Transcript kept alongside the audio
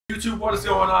YouTube, what is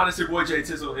going on? It's your boy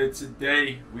Jay-Tizzzle, and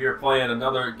today we are playing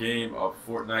another game of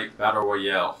Fortnite Battle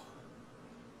Royale.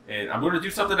 And I'm going to do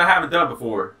something I haven't done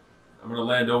before. I'm going to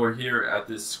land over here at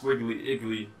this squiggly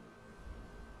iggly,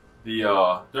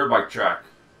 the dirt bike track.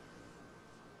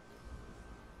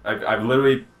 I've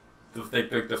literally,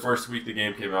 the first week the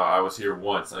game came out, I was here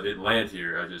once. I didn't land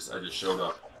here. I just showed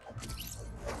up.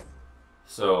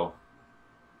 So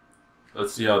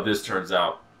let's see how this turns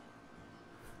out.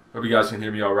 Hope you guys can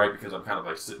hear me all right because I'm kind of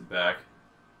like sitting back.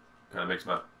 Kind of makes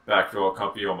my back feel all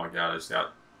comfy. Oh my god, I just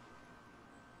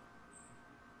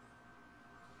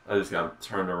got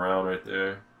turned around right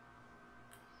there.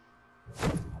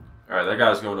 Alright, that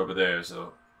guy's going over there,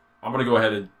 so I'm gonna go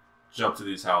ahead and jump to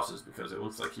these houses because it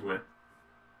looks like he went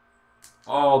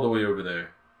all the way over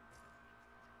there.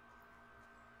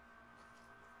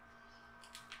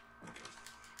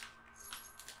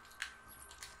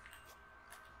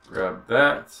 Grab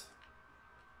that.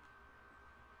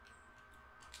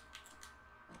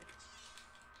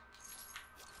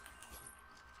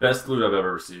 Best loot I've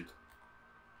ever received.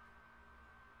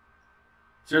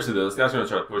 Seriously though, this guy's gonna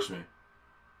try to push me.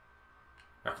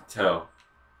 I can tell.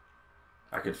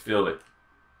 I can feel it.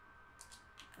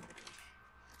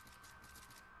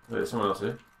 Wait, there's someone else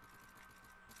here.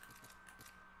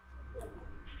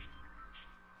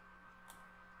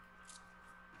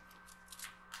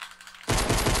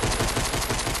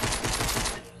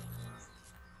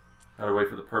 Gotta wait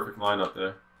for the perfect lineup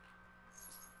there.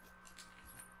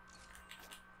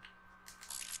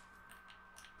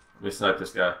 Let me snipe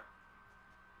this guy.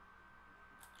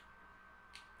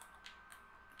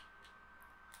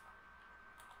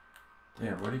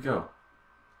 Damn, where'd he go?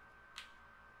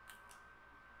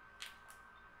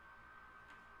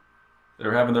 They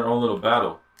were having their own little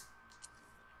battle.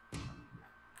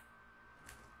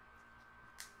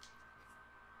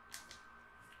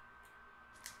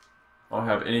 I don't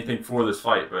have anything for this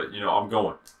fight, but, you know, I'm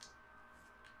going.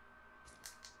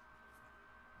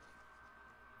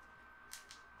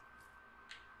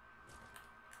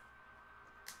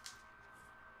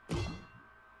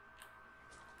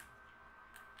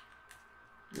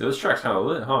 Yeah, this track's kind of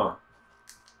lit, huh?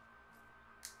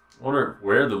 I wonder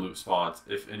where the loot spawns,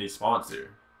 if any spawns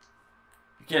here.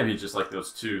 It can't be just like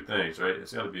those two things, right?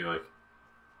 It's gotta be like...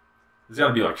 There's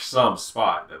gotta be like some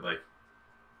spot that like...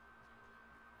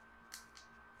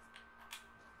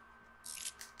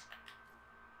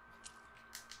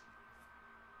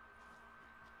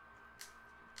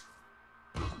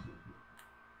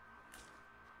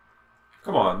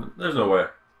 Come on, there's no way.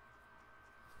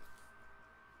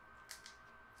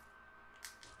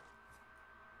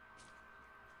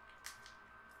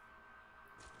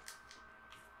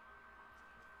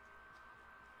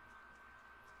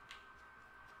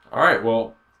 Alright,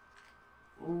 well.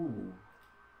 Ooh.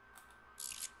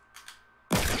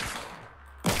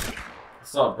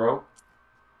 What's up, bro?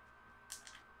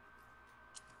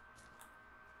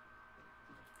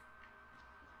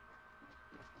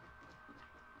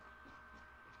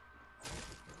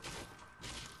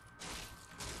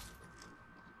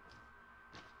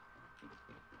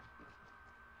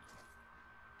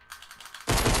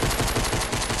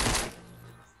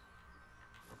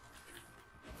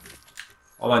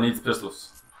 All I need is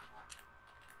pistols.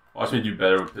 Watch me do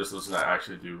better with pistols than I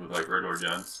actually do with like regular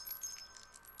guns.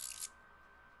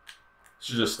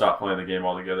 Should just stop playing the game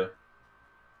altogether.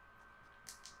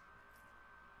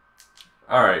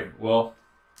 Alright, well.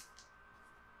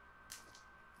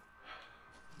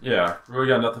 Yeah, really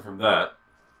got nothing from that.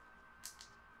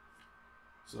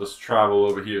 So let's travel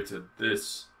over here to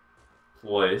this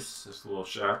place, this little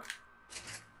shack.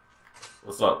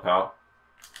 What's up, pal?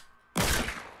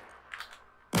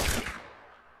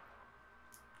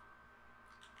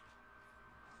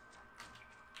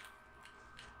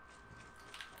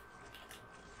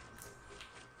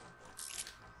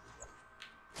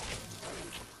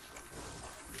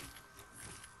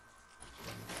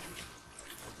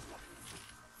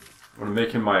 I'm gonna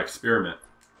make him my experiment.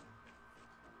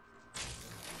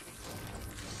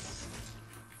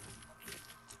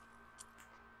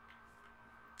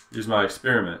 Here's my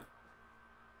experiment.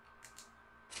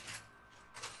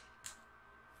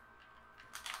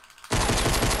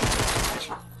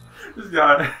 This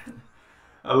guy,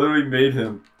 I literally made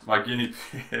him my guinea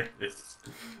pig. It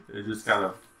just kind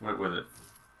of went with it.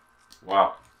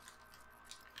 Wow.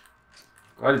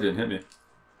 Glad he didn't hit me.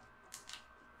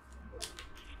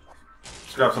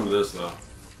 Let's grab some of this though.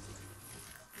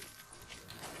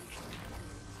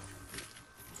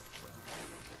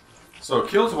 So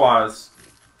kills wise,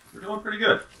 we're doing pretty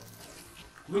good.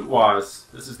 Loot wise,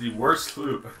 this is the worst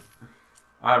loot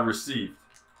I have received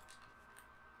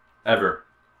ever.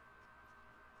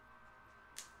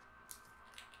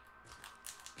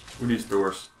 Who needs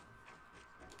doors?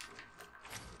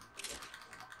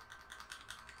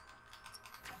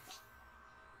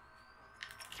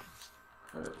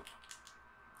 Alright.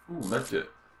 Ooh, that's it.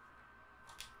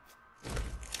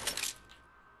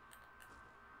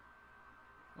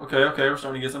 Okay, okay, we're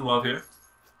starting to get some love here.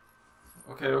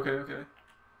 Okay, okay, okay.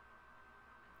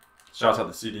 Shouts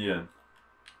out to CDN.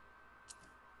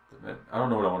 Man, I don't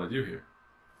know what I want to do here.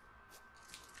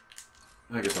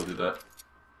 I guess I'll do that.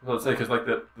 I was about to say, because like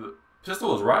the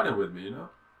pistol was riding with me, you know?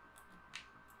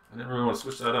 I didn't really want to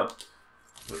switch that up.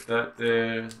 Put that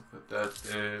there, put that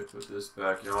there, put this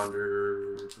back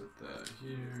yonder, put that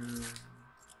here.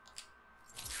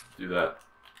 Do that.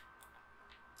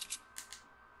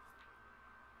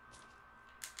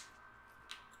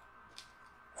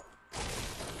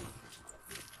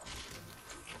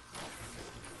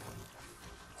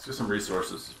 Let's get some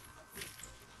resources.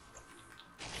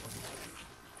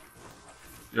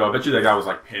 Yo, I bet you that guy was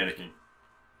like panicking.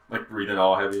 Like breathing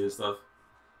all heavy and stuff.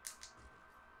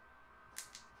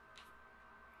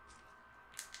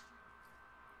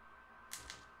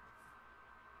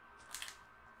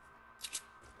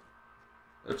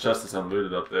 The chest is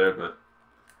unlooted up there, but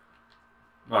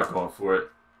I'm not going for it.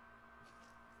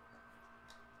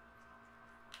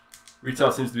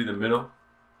 Retail seems to be in the middle.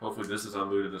 Hopefully this is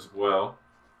unlooted as well.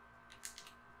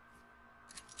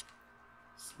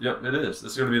 Yep, it is.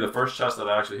 This is going to be the first chest that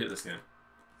I actually hit this game.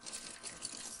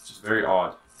 It's just very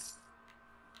odd.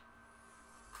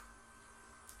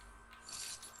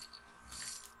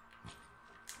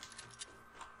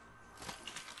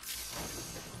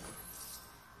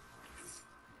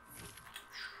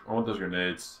 I want those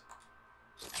grenades.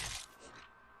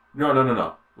 No, no, no,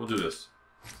 no. We'll do this.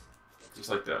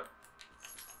 Just like that.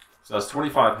 So that's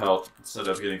 25 health instead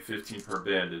of getting 15 per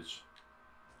bandage.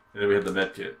 And then we have the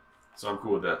med kit. So I'm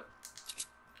cool with that.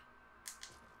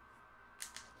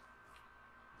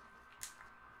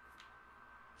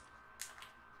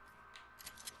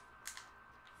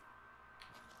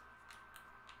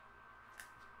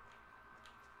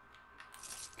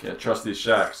 Can't trust these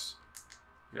shacks.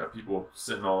 You got people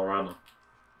sitting all around them.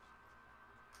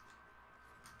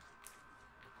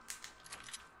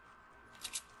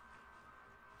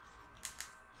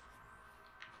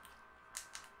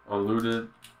 Unlooted.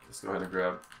 Let's go ahead and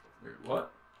grab. Wait,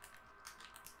 what?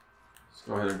 Let's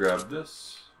go ahead and grab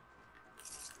this.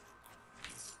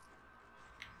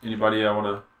 Anybody I want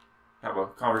to have a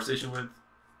conversation with?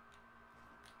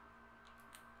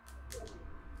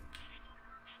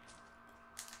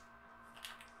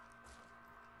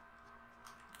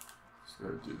 Let's go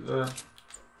do that.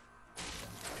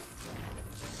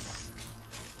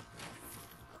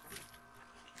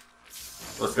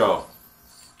 Let's go.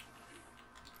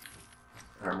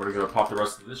 Alright, we're gonna pop the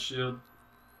rest of this shield.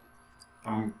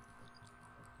 Oh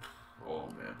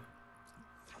man.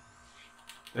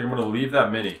 I think I'm gonna leave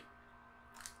that mini.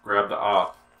 Grab the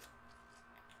op.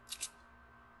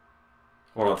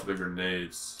 Hold on to the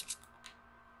grenades.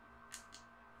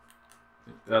 I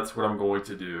think that's what I'm going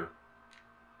to do.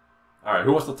 Alright,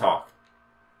 who wants to talk?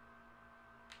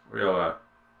 Where y'all at?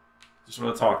 Just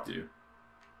want to talk to you.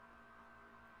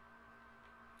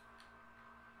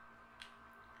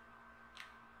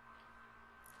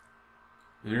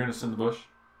 You're gonna send the bush?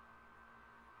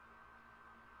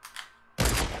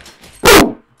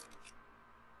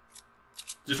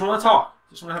 Just want to talk.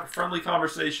 Just want to have a friendly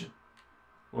conversation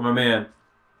with my man,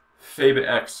 Fabe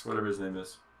X, whatever his name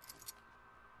is.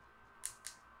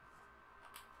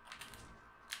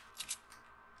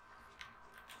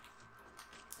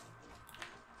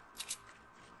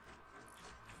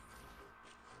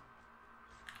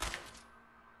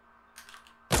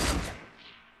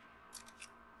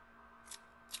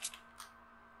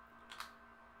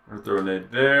 I'm gonna throw a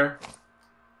nade there.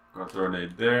 I'm gonna throw a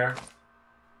nade there.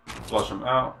 Flush them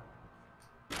out.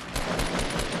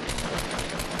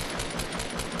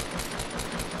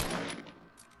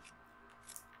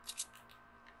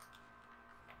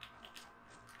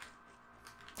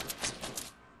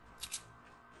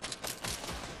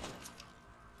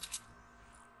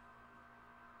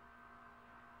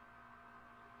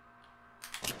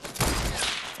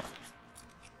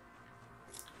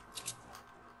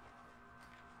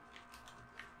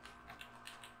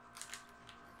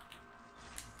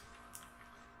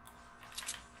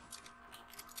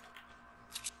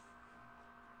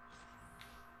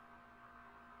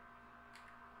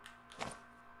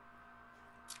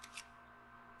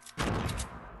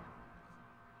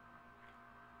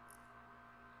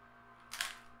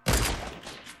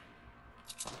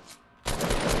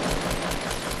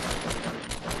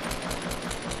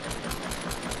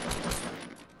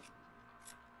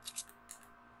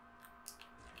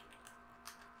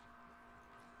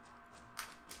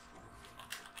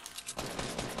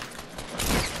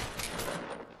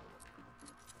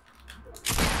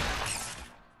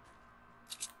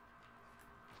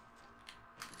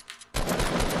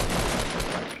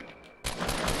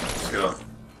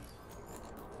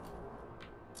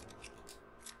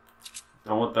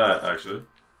 actually.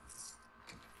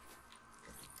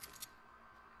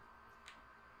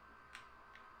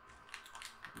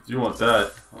 If you want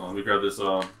that, let me grab this.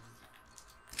 No.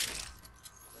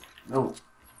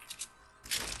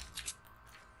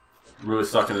 I'm really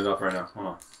sucking it up right now. Hold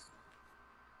on.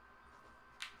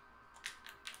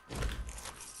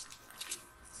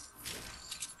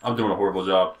 I'm doing a horrible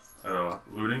job at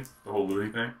looting, the whole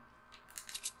looting thing.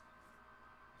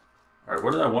 Alright,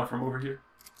 what did I want from over here?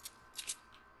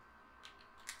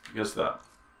 Guess that.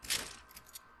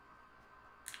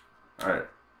 Alright.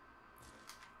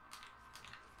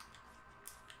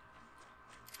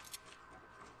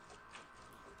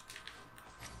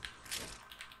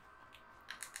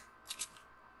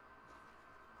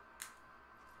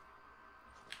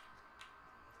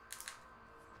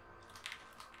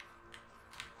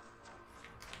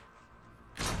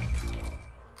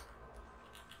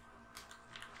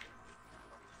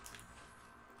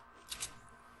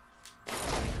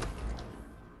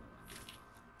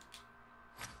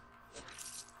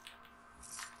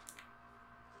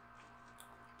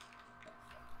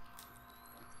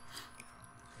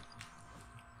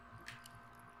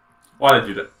 Why did I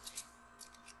do that?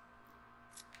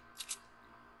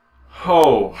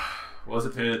 Oh,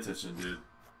 wasn't paying attention, dude.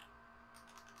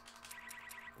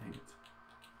 Dang it.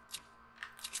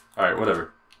 Alright,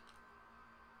 whatever.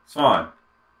 It's fine.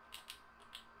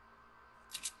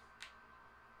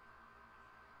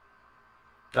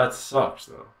 That sucks,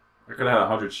 though. I could have had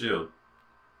 100 shield.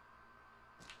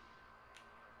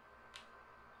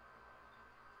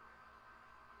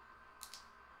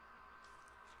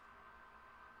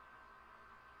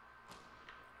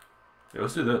 Yeah,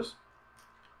 let's do this.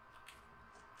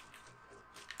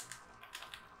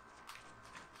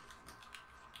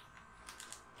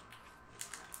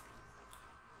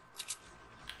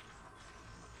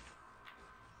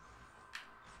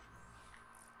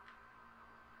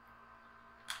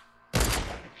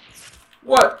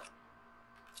 What?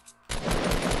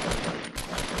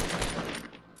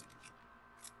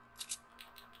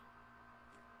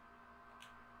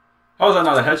 How is that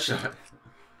not a headshot?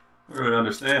 I don't really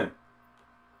understand.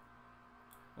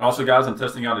 Also, guys, I'm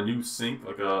testing out a new sync,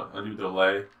 like a new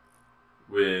delay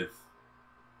with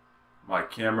my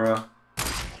camera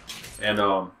and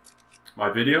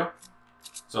my video.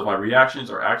 So if my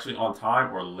reactions are actually on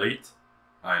time or late,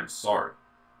 I am sorry.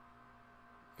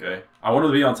 Okay, I want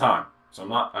them to be on time, so I'm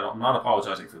not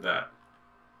apologizing for that.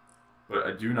 But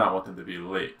I do not want them to be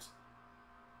late.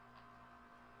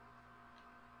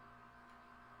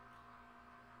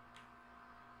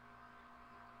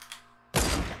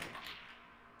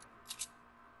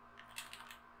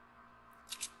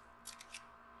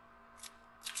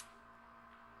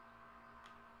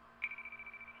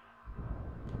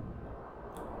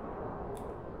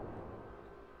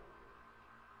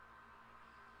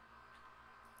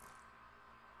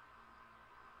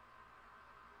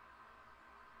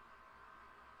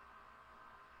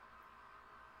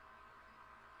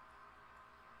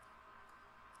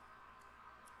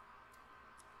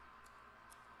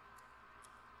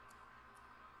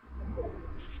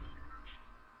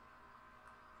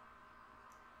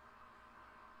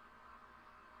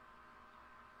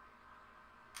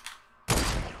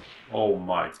 Oh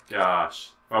my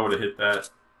gosh. If I would have hit that.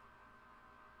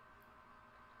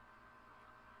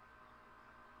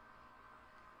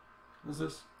 What is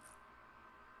this?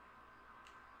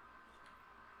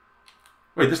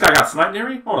 Wait, this guy got sniped near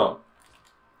me? Hold up.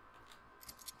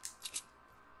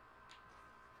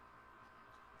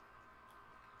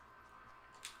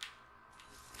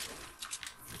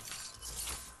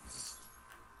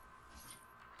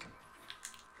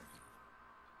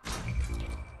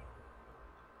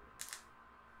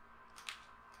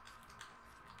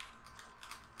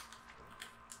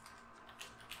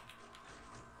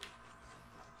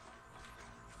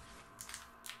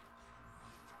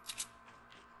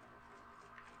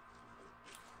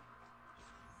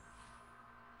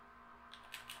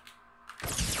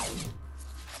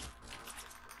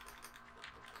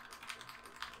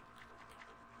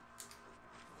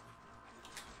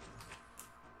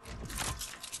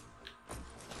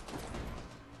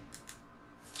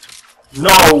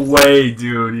 No way,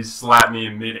 dude. He slapped me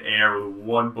in mid-air with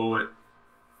one bullet.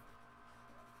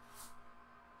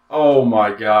 Oh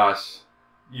my gosh.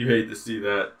 You hate to see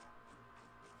that.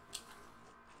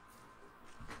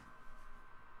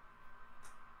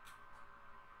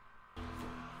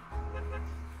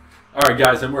 Alright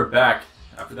guys, and we're back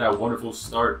after that wonderful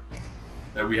start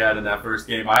that we had in that first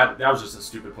game. That was just a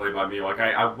stupid play by me. Like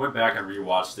I went back and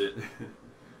rewatched it.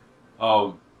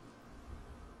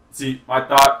 See, my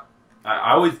thought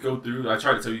I always go through. I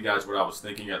try to tell you guys what I was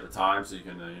thinking at the time, so you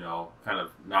can you know, kind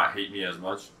of not hate me as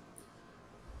much.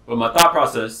 But my thought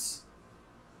process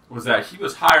was that he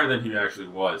was higher than he actually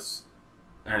was,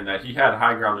 and that he had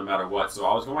high ground no matter what. So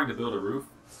I was going to build a roof,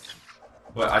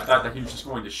 but I thought that he was just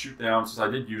going to shoot down. Since I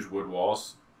did use wood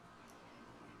walls,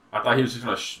 I thought he was just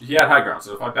going to. He had high ground,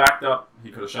 so if I backed up,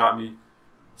 he could have shot me.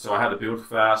 So I had to build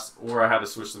fast, or I had to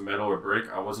switch to metal or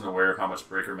brick. I wasn't aware of how much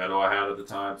brick or metal I had at the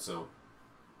time, so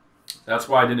that's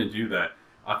why I didn't do that.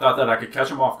 I thought that I could catch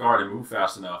him off guard and move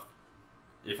fast enough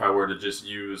if I were to just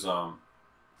use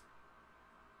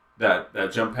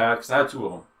that jump pad, because I had 2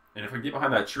 of them. And if I get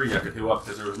behind that tree, I could heal up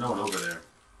because there was no one over there.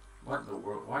 What in the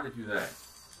world? Why did I do that?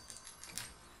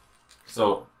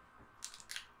 So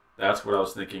that's what I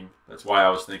was thinking. That's why I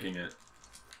was thinking it.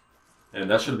 And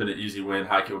that should have been an easy win,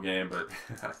 high kill game, but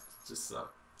just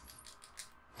sucked.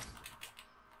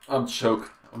 I'm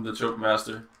choke. I'm the choke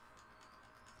master.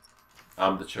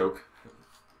 I'm the choke.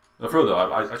 No, for real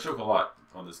though, I choke a lot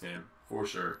on this game, for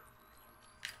sure.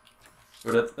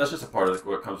 But that's just a part of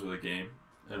what comes with the game,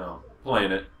 you know,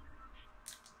 playing it.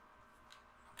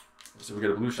 So we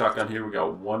got a blue shotgun here. We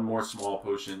got 1 more small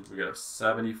potion. We got a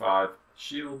 75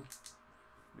 shield.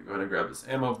 Let me go ahead and grab this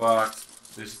ammo box.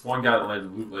 There's one guy that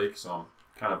landed in Loot Lake, so I'm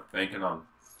kind of banking on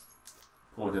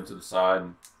pulling him to the side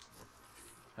and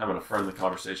having a friendly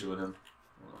conversation with him.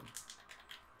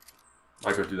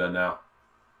 Might go do that now.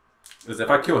 Because if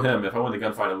I kill him, if I win the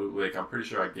gunfight at Loot Lake, I'm pretty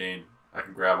sure I gain. I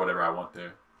can grab whatever I want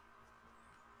there.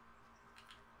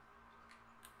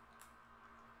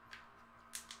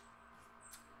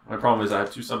 My problem is I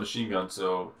have 2 submachine guns,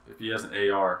 so if he has an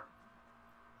AR,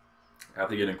 I have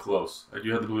to get in close. I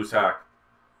do have the blue tack,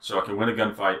 so I can win a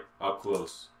gunfight up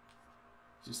close.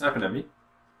 Is he sniping at me?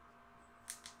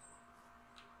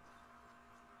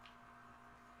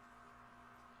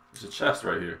 There's a chest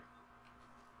right here.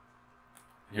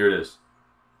 Here it is.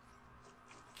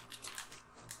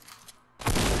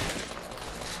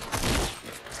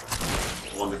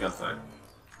 Won the gunfight.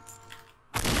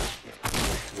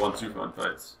 1-2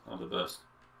 gunfights. I'm the best.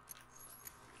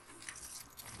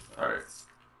 Alright.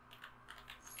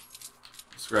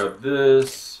 Let's grab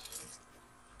this.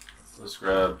 Let's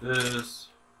grab this.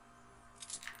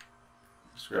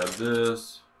 Let's grab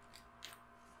this.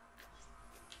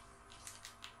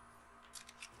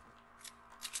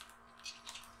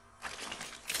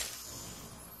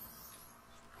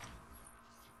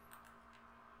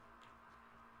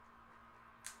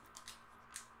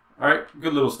 Alright,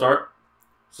 good little start.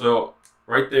 So,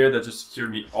 right there, that just secured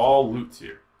me all loot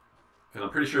here. Because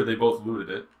I'm pretty sure they both looted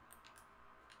it.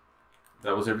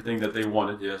 That was everything that they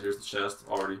wanted. Yes, here's the chest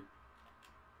already.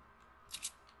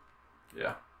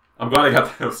 Yeah. I'm glad I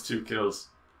got those 2 kills.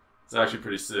 It's actually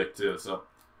pretty sick, too. So,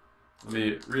 let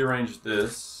me rearrange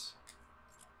this.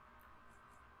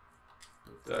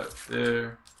 Put that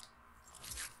there.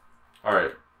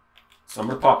 Alright. So, I'm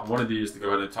going to pop one of these to go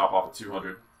ahead and top off at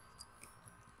 200.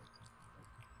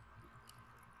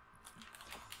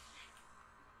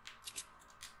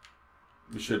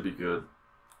 We should be good.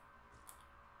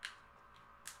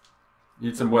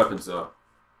 Need some weapons though.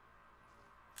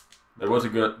 There was a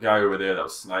good guy over there that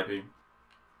was sniping,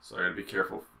 so I gotta be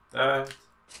careful with that.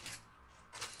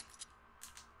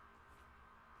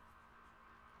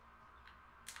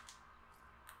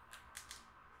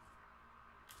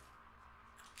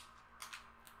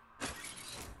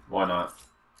 Why not?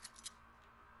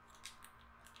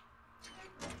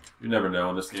 You never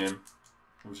know in this game.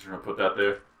 I'm just gonna put that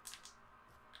there.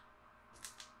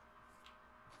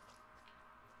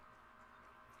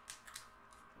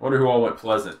 Wonder who all went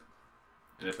Pleasant,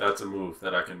 and if that's a move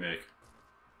that I can make.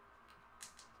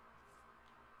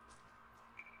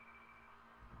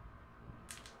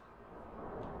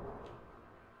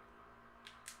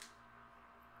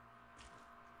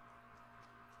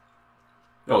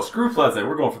 No, screw Pleasant.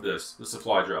 We're going for this. The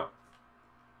supply drop.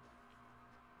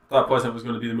 I thought Pleasant was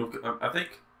going to be the move. I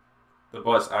think the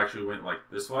bus actually went like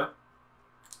this way.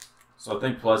 So I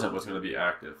think Pleasant was going to be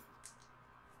active.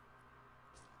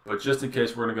 But just in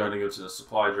case, we're going to go ahead and go to the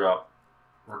supply drop,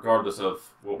 regardless of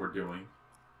what we're doing.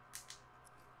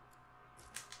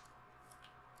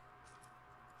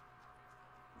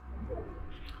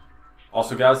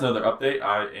 Also, guys, another update.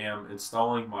 I am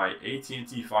installing my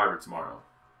AT&T fiber tomorrow.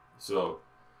 So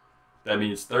that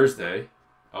means Thursday,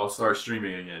 I'll start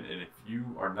streaming again. And if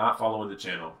you are not following the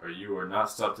channel, or you are not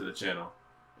subbed to the channel,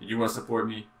 and you want to support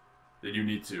me, then you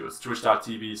need to. It's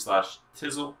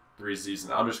twitch.tv/Tizzle, 3 Z's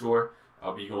and underscore.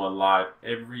 I'll be going live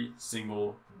every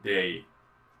single day.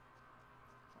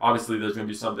 Obviously, there's going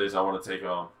to be some days I want to take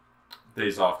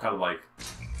days off, kind of like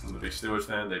I'm a big Steelers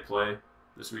fan. They play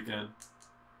this weekend.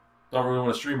 don't really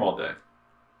want to stream all day.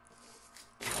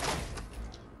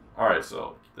 Alright,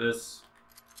 so this.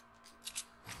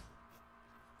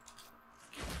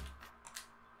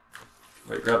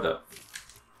 Wait, grab that.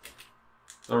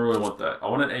 Don't really want that. I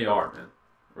want an AR, man.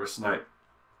 Or a snipe.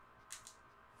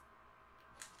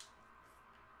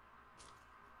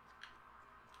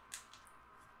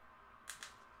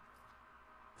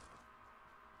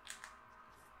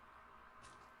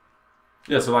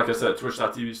 Yeah, so like I said,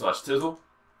 twitch.tv/Tizzle.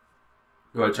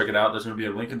 Go ahead and check it out. There's going to be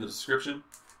a link in the description.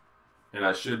 And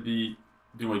I should be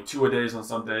doing 2-a-days on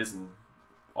some days, and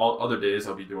all other days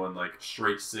I'll be doing like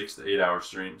straight 6 to 8 hour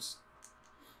streams.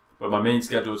 But my main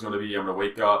schedule is going to be, I'm going to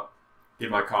wake up, get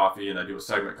my coffee, and I do a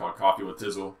segment called Coffee with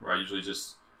Tizzle, where I usually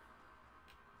just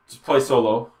play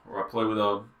solo, or I play with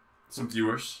some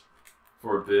viewers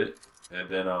for a bit, and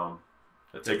then I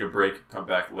take a break, come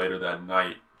back later that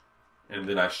night, and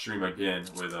then I stream again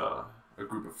with a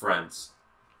group of friends.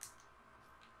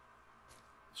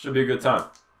 Should be a good time.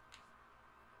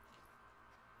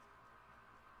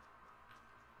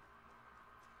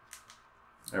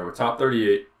 Alright, we're top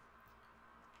 38.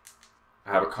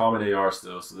 I have a common AR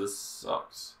still, so this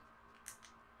sucks.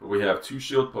 But we have 2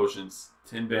 shield potions,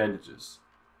 10 bandages,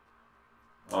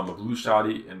 a blue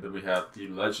shotty, and then we have the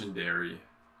legendary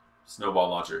snowball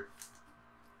launcher.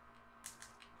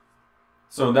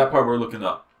 So in that part, we're looking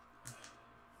up.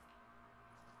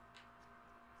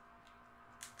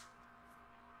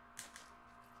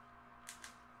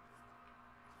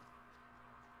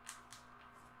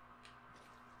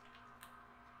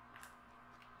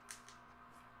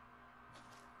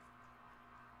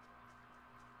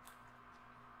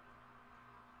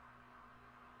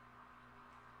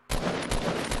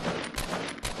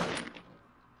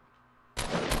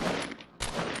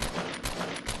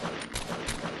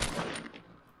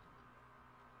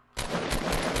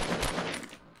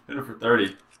 Hit him for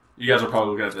 30. You guys are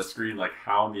probably looking at the screen like,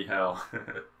 how in the hell?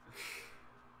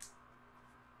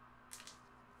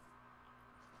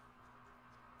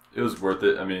 It was worth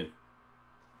it. I mean,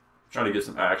 trying to get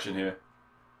some action here.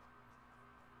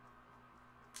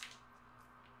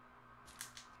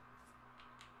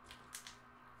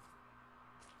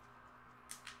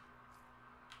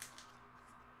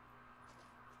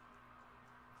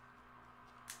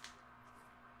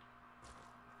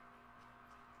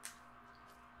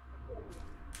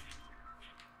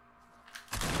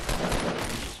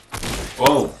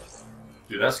 Whoa.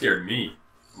 Dude, that scared me.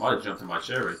 I might have jumped in my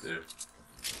chair right there.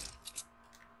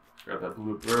 Grab that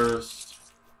blue burst.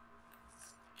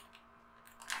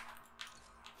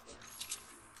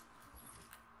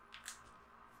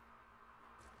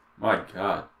 My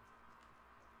God.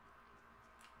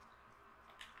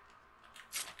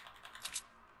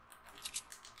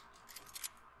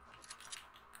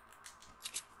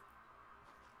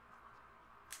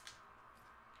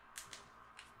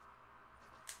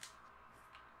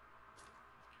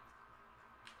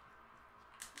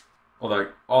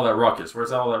 All that ruckus.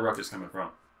 Where's all that ruckus coming from?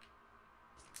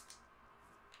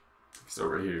 It's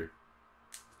over here.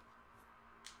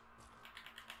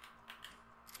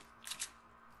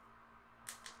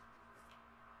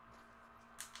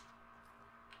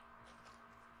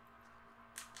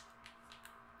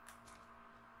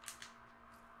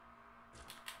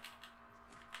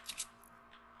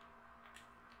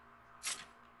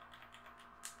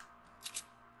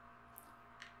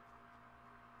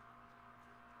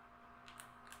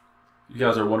 You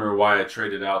guys are wondering why I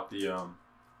traded out the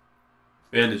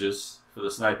bandages for the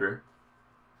sniper.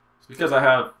 It's because I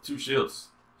have 2 shields.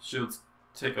 Shields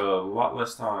take a lot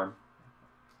less time.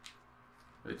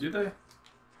 Wait, do they?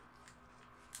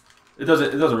 It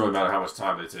doesn't really matter how much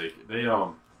time they take. They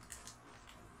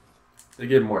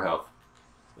give more health.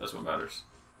 That's what matters.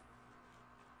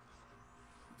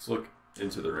 Let's look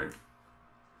into the ring.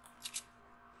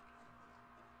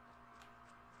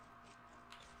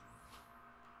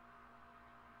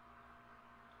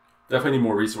 Definitely need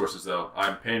more resources, though.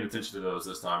 I'm paying attention to those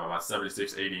this time. I'm at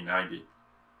 76, 80, 90.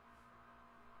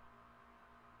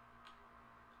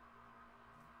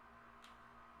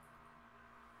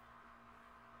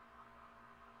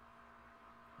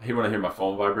 I hate when I hear my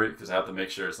phone vibrate because I have to make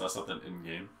sure it's not something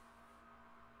in-game.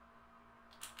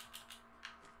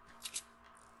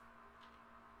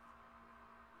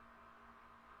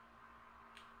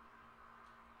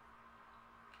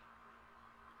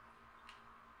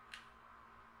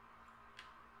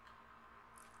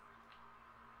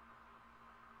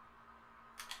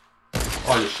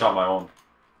 Oh, I just shot my own.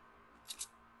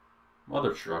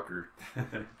 Mother trucker.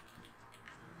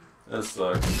 That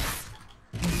sucks.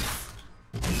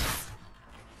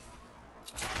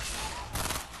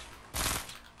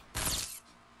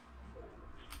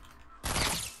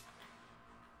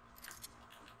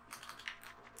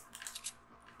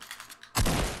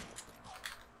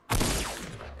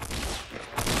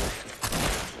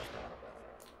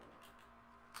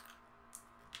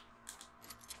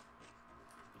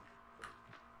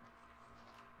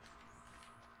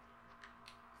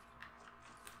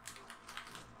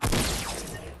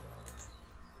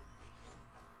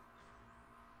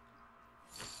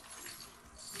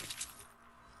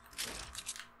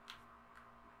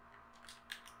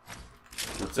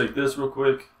 Let's take this real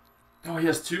quick. Oh, he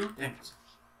has two? Dang it.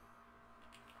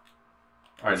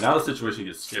 Alright, now the situation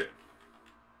gets scary.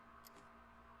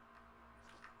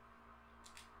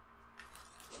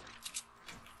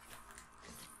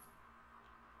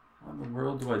 What in the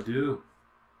world do I do?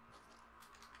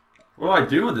 What do I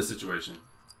do in this situation?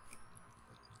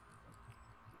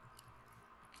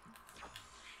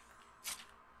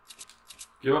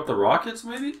 Give up the rockets,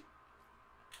 maybe?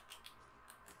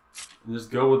 And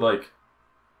just go with, like,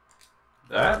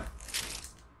 that?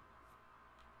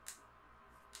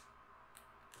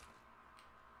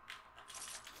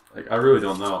 Like, I really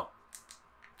don't know.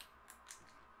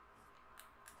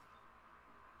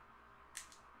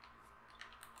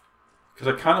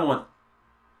 Because I kind of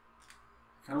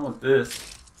want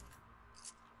this.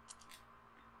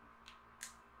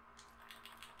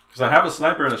 Because I have a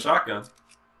sniper and a shotgun.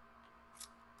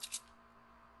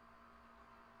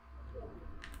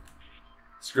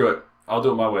 Screw it. I'll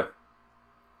do it my way.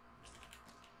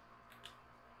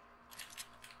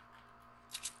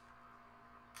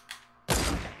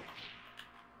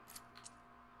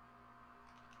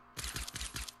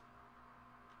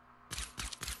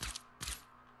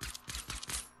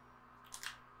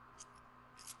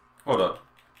 Hold up.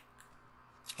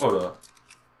 Hold up.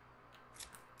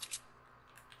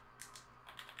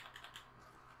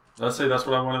 Did I say that's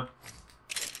what I wanted?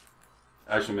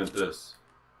 I actually meant this.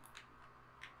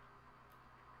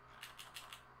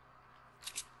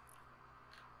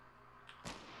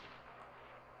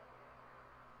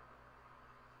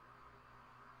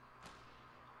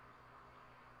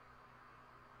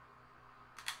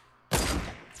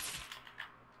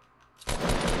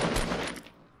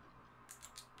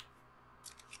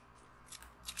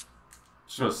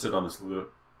 Just gonna sit on this loot.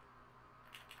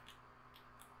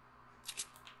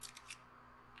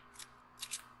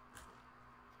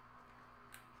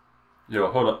 Yo,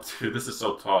 hold up, dude. This is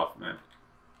so tough, man.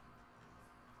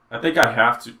 I think I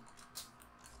have to.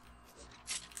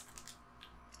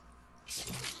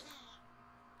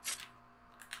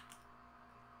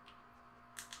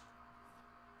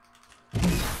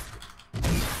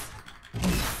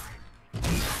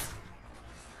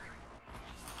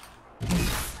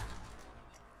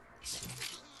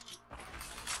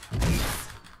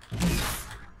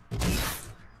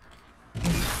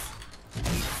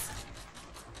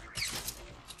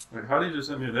 Wait, how did you just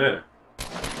send me there?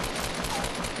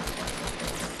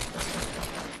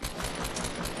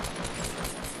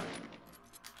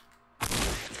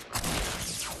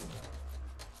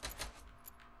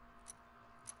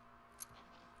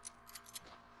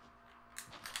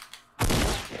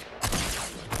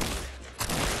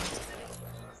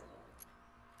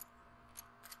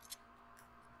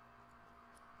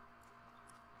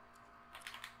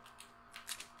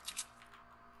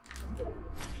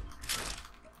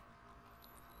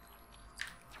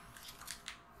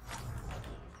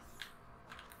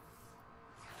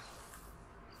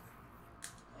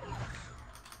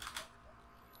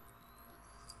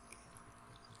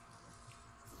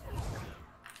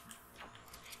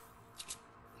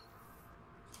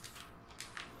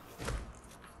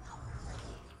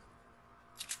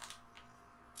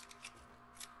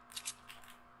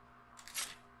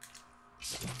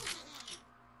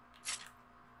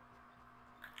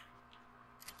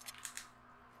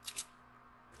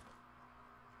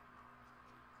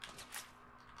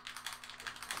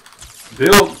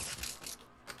 Build.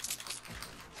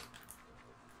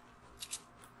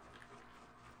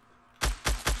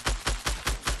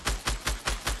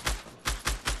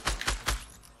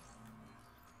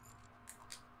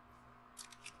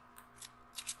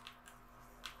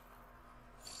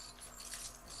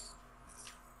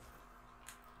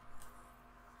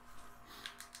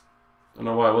 Don't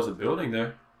know why I wasn't building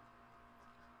there.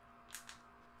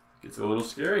 Gets a little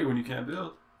scary when you can't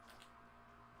build.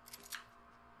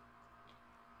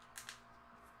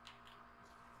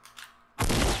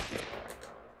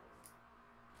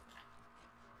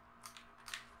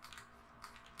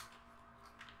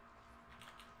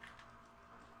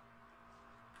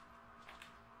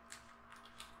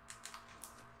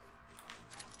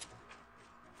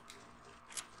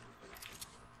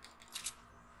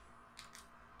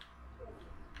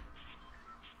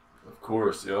 Of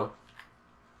course, yo.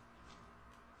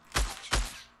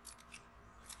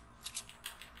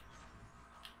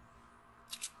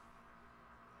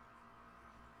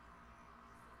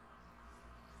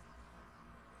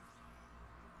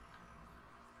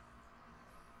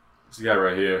 This guy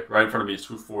right here, right in front of me is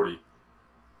 240.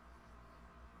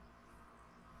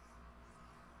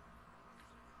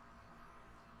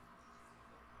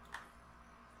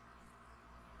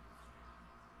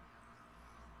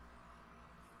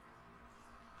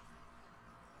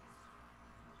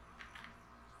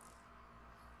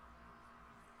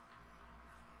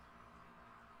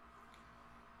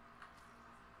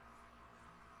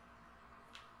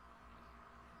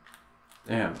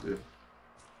 Damn, dude.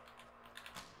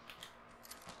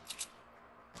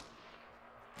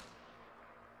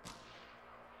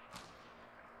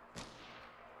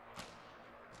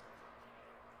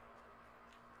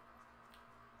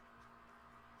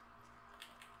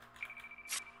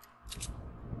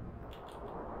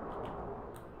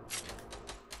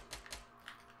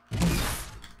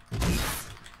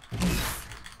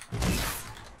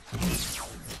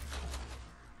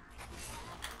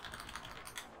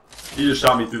 He just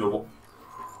shot me through the wall.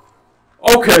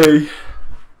 Okay.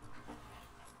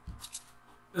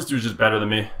 This dude's just better than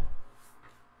me.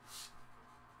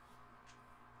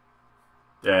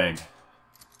 Dang.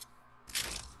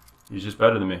 He's just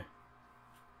better than me.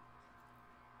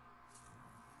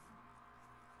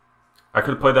 I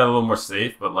could have played that a little more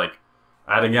safe, but like,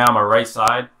 I had a guy on my right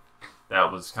side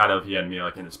that was kind of, he had me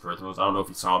like in his personals. I don't know if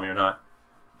he saw me or not.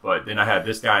 But then I had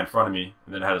this guy in front of me,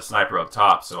 and then I had a sniper up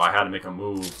top, so I had to make a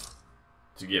move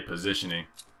to get positioning.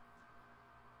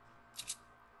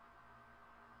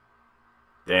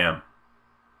 Damn.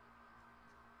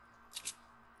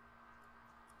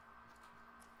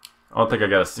 I don't think I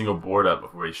got a single board up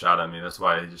before he shot at me. That's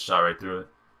why he just shot right through it.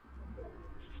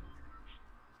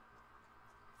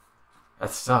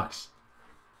 That sucks.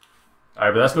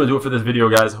 Alright, but that's going to do it for this video,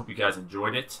 guys. I hope you guys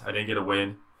enjoyed it. I didn't get a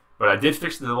win, but I did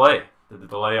fix the delay. The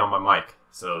delay on my mic,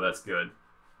 so that's good.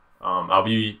 I'll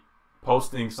be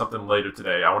posting something later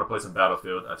today. I want to play some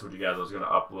Battlefield. I told you guys I was going to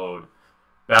upload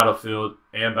Battlefield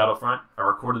and Battlefront. I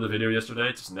recorded the video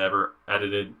yesterday, just never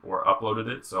edited or uploaded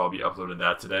it, so I'll be uploading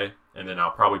that today. And then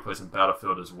I'll probably play some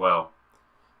Battlefield as well.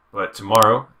 But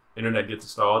tomorrow, internet gets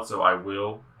installed, so I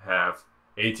will have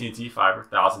AT&T fiber,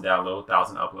 1,000 download,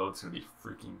 1,000 upload. It's going to be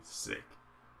freaking sick.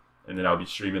 And then I'll be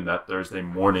streaming that Thursday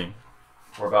morning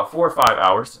for about 4 or 5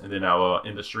 hours, and then I'll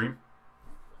end the stream.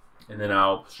 And then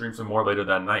I'll stream some more later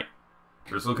that night.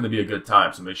 But it's looking to be a good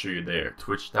time, so make sure you're there.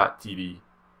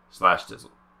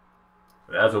 Twitch.tv/Tizzle.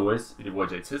 But as always, it's your boy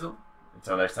Jay-Tizzzle.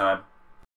 Until next time,